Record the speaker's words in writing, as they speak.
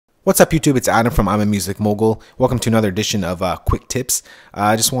What's up YouTube, it's Adam from I'm a Music Mogul. Welcome to another edition of Quick Tips.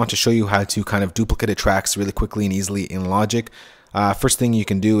 I just want to show you how to kind of duplicate tracks really quickly and easily in Logic. First thing you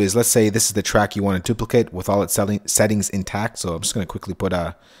can do is, let's say this is the track you want to duplicate with all its settings intact. So I'm just going to quickly put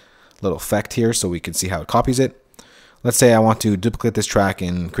a little effect here so we can see how it copies it. Let's say I want to duplicate this track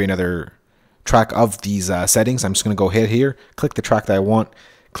and create another track of these settings. I'm just going to go ahead here, click the track that I want,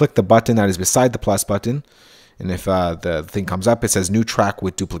 click the button that is beside the plus button. And if the thing comes up, it says new track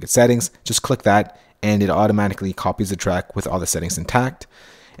with duplicate settings. Just click that and it automatically copies the track with all the settings intact.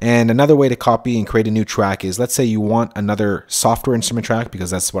 And another way to copy and create a new track is, let's say you want another software instrument track,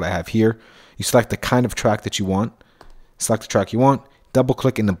 because that's what I have here. You select the kind of track that you want, select the track you want, double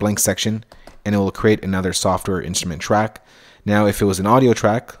click in the blank section, and it will create another software instrument track. Now, if it was an audio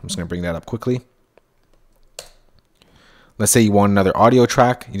track, I'm just going to bring that up quickly. Let's say you want another audio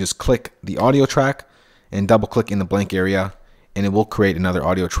track. You just click the audio track and double click in the blank area and it will create another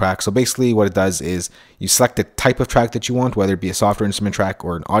audio track. So basically what it does is you select the type of track that you want, whether it be a software instrument track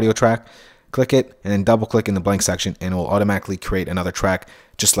or an audio track, click it and then double click in the blank section and it will automatically create another track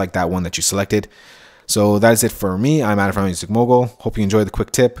just like that one that you selected. So that is it for me. I'm Adam from Music Mogul. Hope you enjoyed the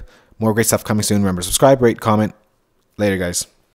quick tip. More great stuff coming soon. Remember to subscribe, rate, comment. Later guys.